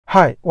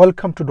Hi,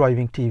 welcome to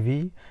Driving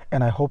TV,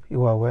 and I hope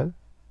you are well.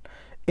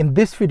 In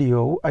this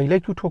video, I'd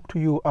like to talk to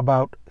you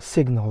about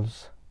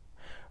signals,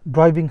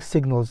 driving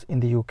signals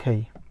in the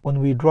UK. When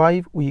we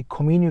drive, we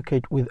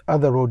communicate with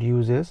other road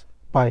users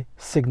by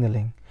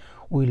signaling.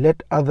 We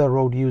let other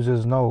road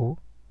users know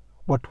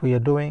what we are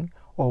doing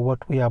or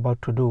what we are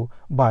about to do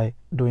by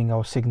doing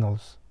our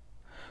signals.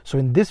 So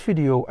in this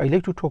video, I'd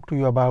like to talk to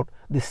you about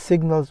the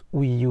signals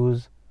we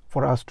use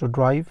for us to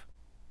drive,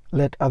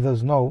 let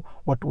others know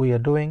what we are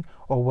doing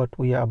or what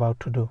we are about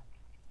to do.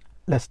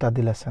 Let's start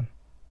the lesson.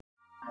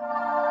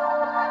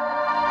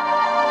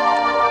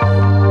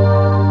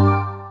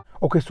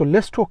 Okay, so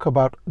let's talk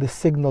about the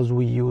signals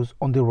we use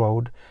on the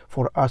road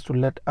for us to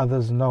let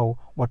others know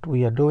what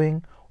we are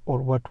doing or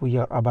what we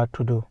are about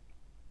to do.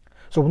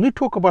 So when we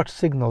talk about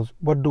signals,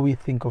 what do we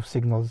think of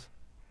signals?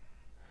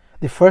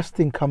 The first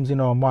thing comes in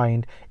our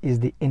mind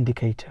is the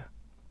indicator.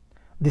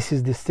 This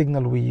is the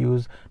signal we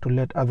use to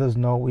let others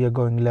know we are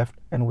going left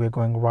and we are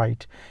going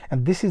right.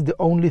 And this is the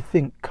only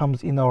thing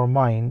comes in our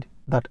mind,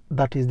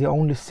 that is the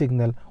only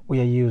signal we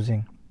are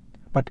using.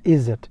 But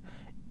is it?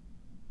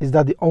 Is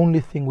that the only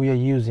thing we are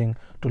using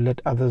to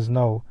let others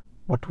know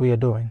what we are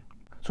doing?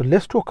 So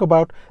let's talk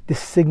about the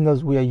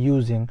signals we are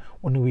using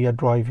when we are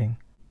driving.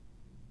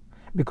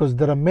 Because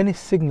there are many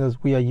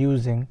signals we are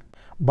using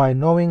by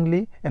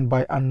knowingly and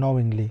by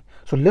unknowingly.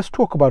 So let's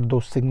talk about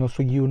those signals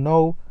so you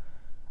know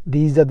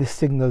these are the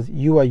signals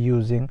you are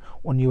using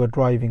when you are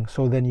driving,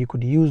 so then you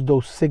could use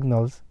those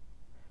signals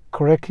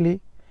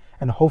correctly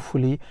and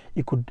hopefully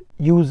you could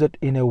use it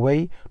in a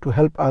way to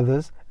help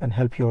others and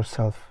help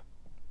yourself.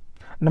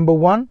 Number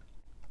one,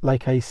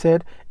 like I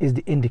said, is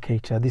the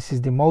indicator. This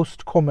is the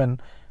most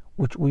common,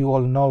 which we all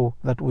know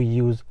that we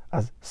use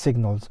as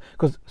signals,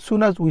 because as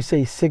soon as we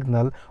say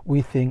signal,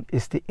 we think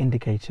it's the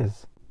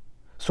indicators.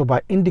 So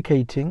by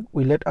indicating,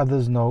 we let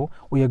others know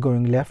we are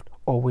going left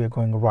or we are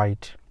going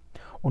right.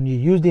 When you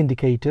use the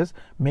indicators,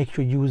 make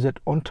sure you use it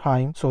on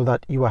time so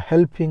that you are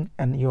helping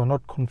and you are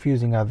not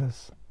confusing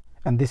others.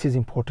 And this is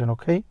important,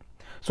 okay?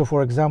 So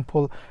for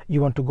example, you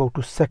want to go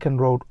to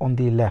second road on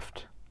the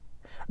left.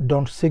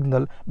 Don't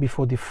signal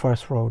before the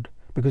first road,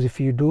 because if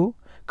you do,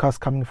 cars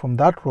coming from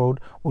that road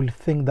will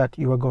think that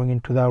you are going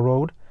into that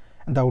road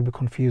and that will be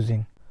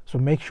confusing. So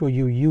make sure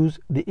you use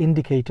the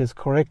indicators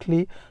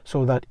correctly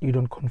so that you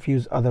don't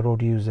confuse other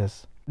road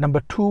users.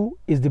 Number two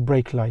is the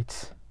brake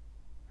lights.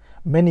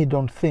 Many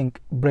don't think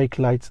brake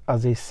lights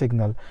as a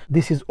signal.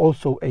 This is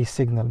also a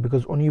signal,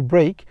 because when you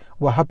brake,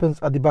 what happens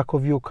at the back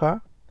of your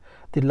car?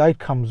 The light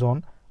comes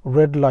on,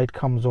 red light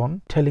comes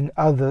on, telling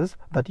others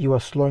that you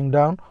are slowing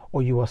down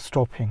or you are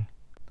stopping.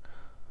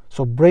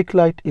 So brake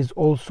light is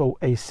also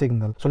a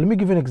signal. So let me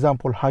give you an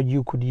example how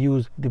you could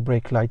use the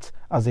brake lights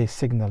as a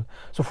signal.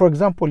 So for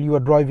example, you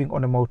are driving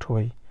on a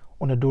motorway,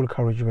 on a dual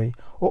carriageway,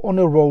 or on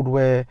a road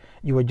where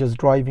you are just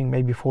driving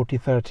maybe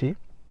 40-30,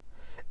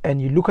 and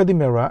you look at the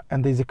mirror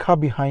and there's a car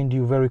behind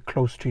you very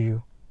close to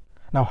you.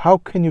 Now how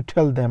can you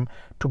tell them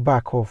to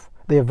back off?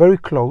 They are very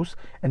close,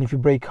 and if you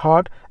brake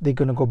hard, they're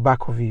going to go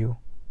back of you.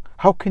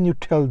 How can you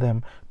tell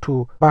them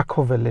to back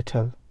off a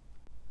little?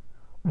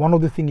 One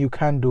of the things you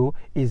can do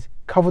is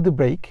cover the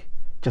brake,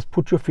 just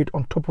put your feet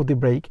on top of the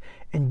brake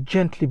and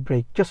gently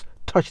brake, just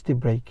touch the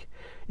brake.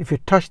 If you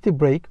touch the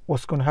brake,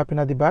 what's going to happen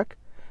at the back?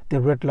 The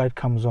red light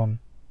comes on.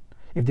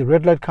 If the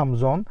red light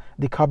comes on,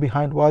 the car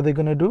behind, what are they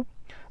going to do?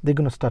 They're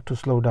going to start to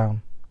slow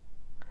down.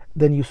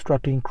 Then you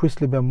start to increase a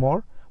little bit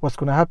more. What's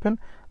going to happen?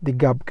 The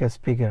gap gets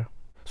bigger.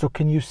 So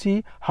can you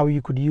see how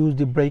you could use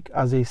the brake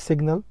as a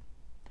signal?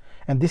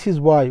 And this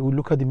is why we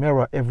look at the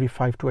mirror every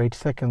 5 to 8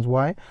 seconds.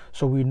 Why?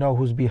 So we know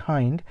who's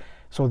behind,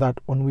 so that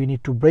when we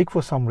need to brake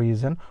for some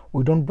reason,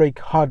 we don't brake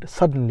hard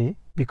suddenly,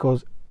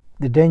 because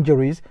the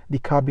danger is the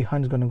car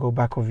behind is going to go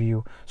back of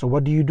you. So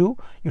what do?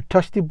 You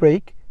touch the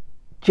brake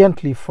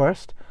gently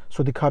first,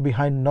 so the car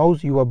behind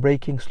knows you are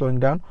braking, slowing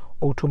down.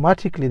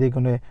 Automatically they're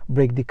going to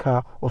brake the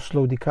car or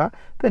slow the car.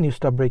 Then you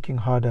start braking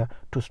harder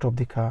to stop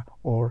the car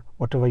or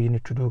whatever you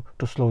need to do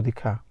to slow the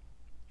car.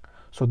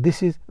 So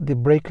this is the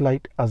brake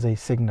light as a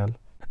signal.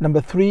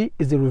 Number three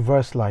is the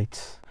reverse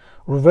lights.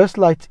 Reverse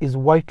lights is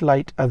white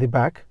light at the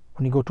back.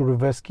 When you go to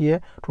reverse gear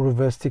to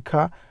reverse the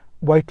car,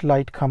 white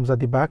light comes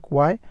at the back.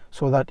 Why?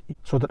 So that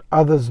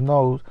others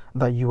know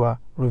that you are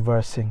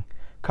reversing.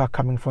 Car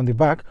coming from the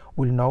back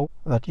will know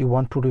that you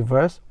want to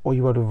reverse or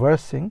you are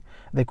reversing.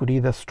 They could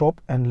either stop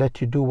and let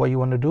you do what you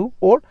want to do,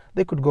 or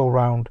they could go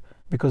around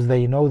because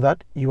they know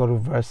that you are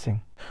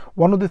reversing.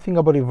 One of the things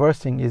about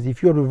reversing is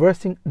if you're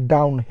reversing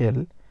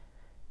downhill,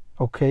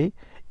 okay,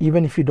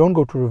 even if you don't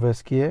go to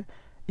reverse gear,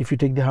 if you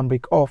take the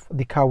handbrake off,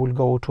 the car will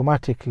go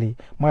automatically.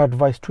 My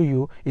advice to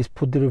you is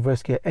put the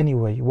reverse gear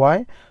anyway.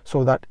 Why?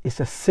 So that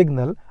it's a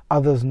signal,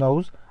 others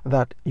knows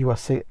that you are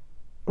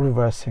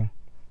reversing.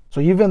 So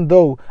even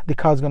though the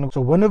car is going to,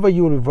 so whenever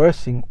you're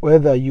reversing,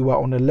 whether you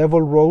are on a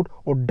level road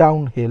or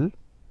downhill,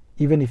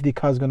 even if the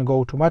car is going to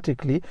go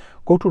automatically,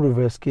 go to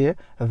reverse gear.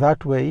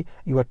 That way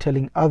you are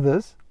telling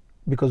others,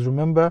 because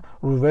remember,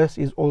 reverse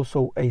is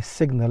also a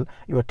signal.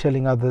 You are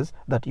telling others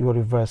that you are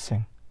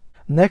reversing.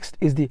 Next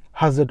is the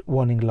hazard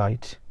warning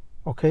light.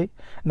 Okay,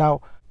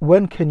 now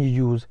when can you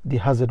use the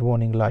hazard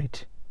warning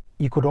light?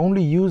 You could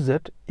only use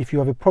it if you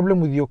have a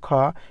problem with your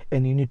car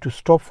and you need to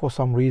stop for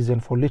some reason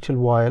for a little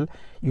while.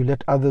 You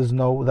let others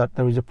know that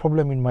there is a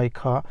problem in my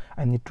car,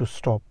 I need to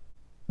stop.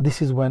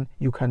 This is when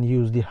you can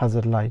use the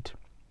hazard light.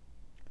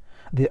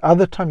 The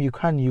other time you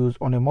can use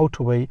on a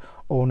motorway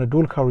or on a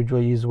dual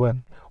carriageway is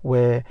when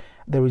where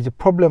there is a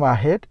problem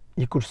ahead.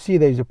 You could see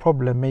there is a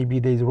problem, maybe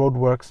there is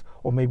roadworks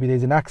or maybe there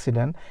is an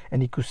accident,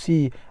 and you could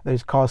see there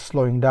is cars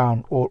slowing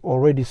down or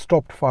already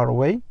stopped far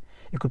away.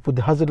 You could put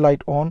the hazard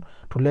light on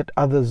to let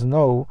others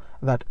know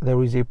that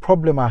there is a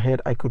problem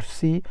ahead, I could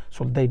see,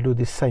 so they do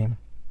the same.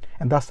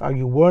 And that's how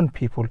you warn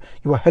people.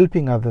 You are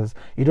helping others.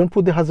 You don't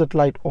put the hazard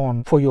light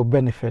on for your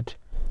benefit.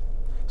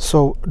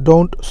 So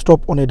don't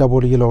stop on a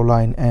double yellow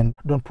line and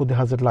don't put the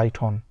hazard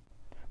light on,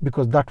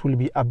 because that will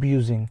be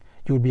abusing.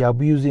 You will be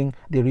abusing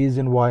the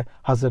reason why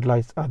hazard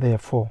lights are there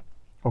for.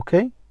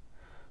 Okay?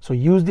 So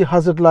use the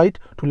hazard light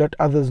to let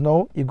others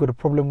know you've got a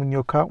problem in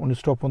your car when you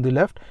stop on the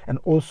left, and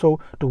also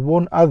to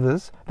warn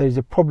others there is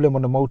a problem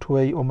on the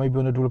motorway or maybe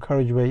on a dual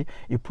carriageway.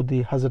 You put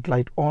the hazard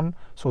light on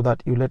so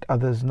that you let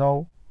others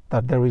know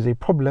that there is a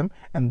problem,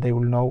 and they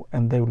will know,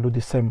 and they will do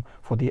the same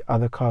for the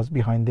other cars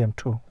behind them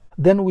too.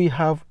 Then we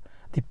have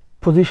the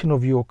position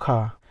of your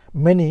car.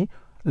 Many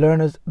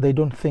learners, they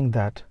don't think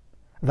that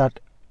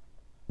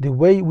the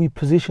way we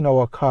position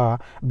our car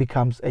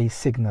becomes a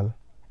signal.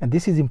 And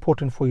this is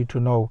important for you to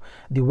know.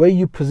 The way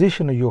you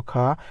position your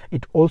car,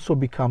 it also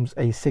becomes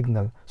a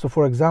signal. So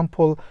for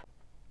example,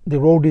 the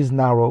road is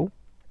narrow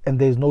and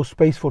there's no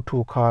space for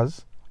two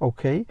cars.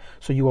 Okay,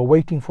 so you are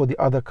waiting for the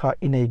other car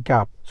in a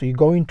gap. So you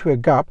go into a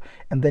gap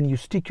and then you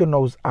stick your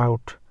nose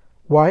out.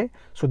 Why?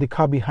 So the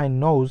car behind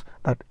knows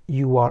that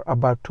you are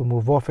about to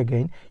move off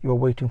again. You are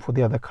waiting for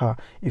the other car.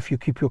 If you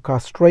keep your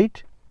car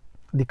straight,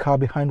 the car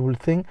behind will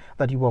think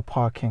that you are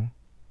parking.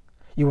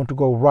 You want to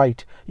go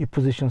right, you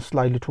position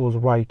slightly towards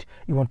right.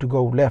 You want to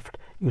go left,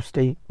 you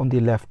stay on the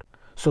left.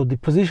 So the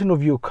position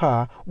of your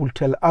car will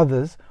tell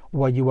others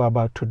what you are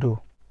about to do.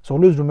 So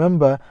always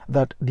remember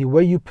that the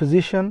way you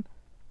position,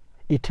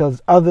 it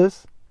tells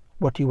others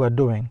what you are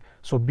doing.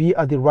 So be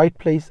at the right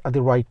place at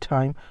the right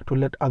time to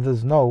let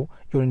others know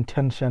your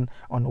intention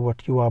on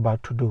what you are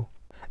about to do.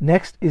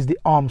 Next is the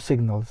arm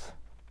signals.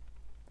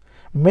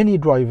 Many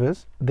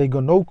drivers, they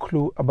got no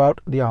clue about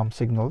the arm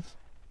signals.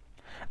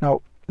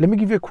 Now, let me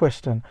give you a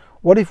question.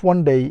 What if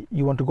one day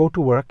you want to go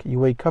to work, you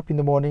wake up in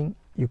the morning,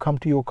 you come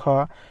to your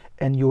car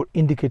and your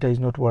indicator is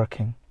not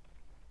working?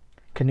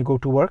 Can you go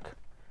to work?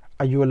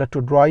 Are you allowed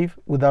to drive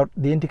without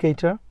the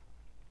indicator?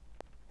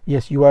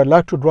 Yes, you are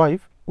allowed to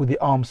drive with the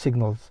arm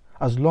signals.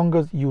 As long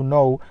as you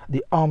know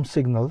the arm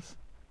signals,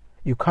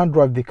 you can't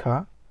drive the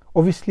car.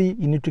 Obviously,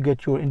 you need to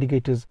get your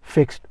indicators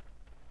fixed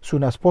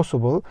soon as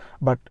possible,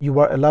 but you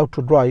are allowed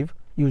to drive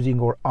using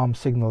your arm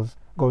signals,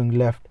 going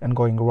left and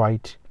going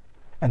right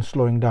and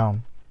slowing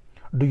down.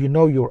 Do you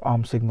know your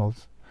arm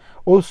signals?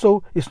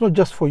 Also, it's not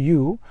just for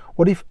you.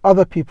 What if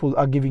other people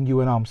are giving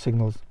you an arm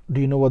signals?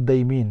 Do you know what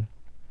they mean?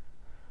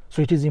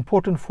 So it is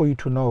important for you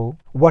to know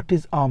what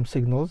is arm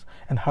signals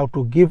and how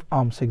to give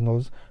arm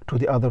signals to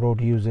the other road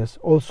users.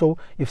 Also,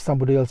 if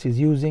somebody else is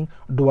using,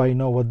 do I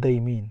know what they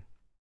mean?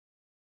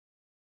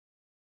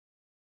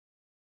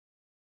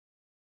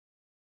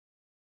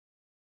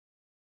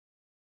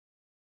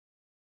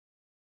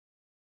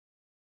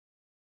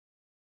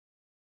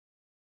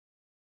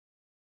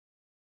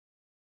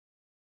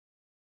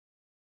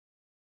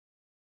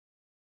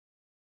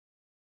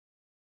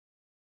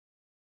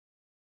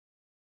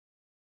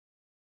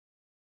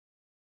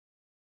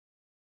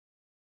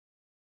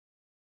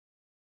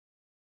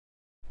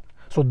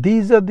 So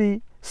these are the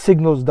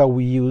signals that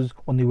we use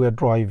when we are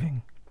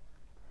driving.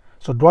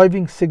 So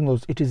driving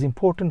signals, it is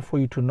important for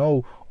you to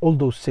know all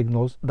those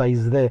signals that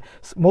is there.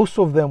 Most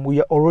of them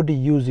we are already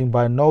using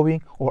by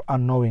knowing or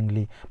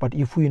unknowingly. But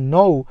if we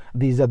know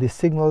these are the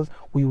signals,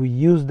 we will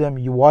use them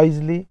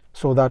wisely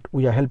so that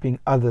we are helping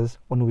others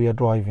when we are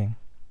driving.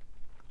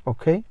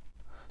 Okay?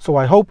 So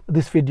I hope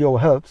this video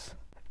helps.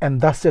 And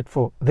that's it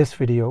for this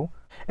video.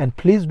 And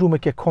please do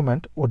make a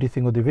comment what do you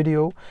think of the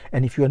video,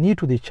 and if you are new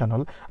to this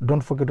channel,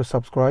 don't forget to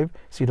subscribe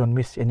so you don't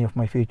miss any of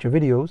my future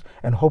videos,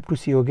 and hope to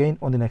see you again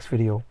on the next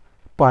video.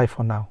 Bye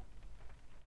for now.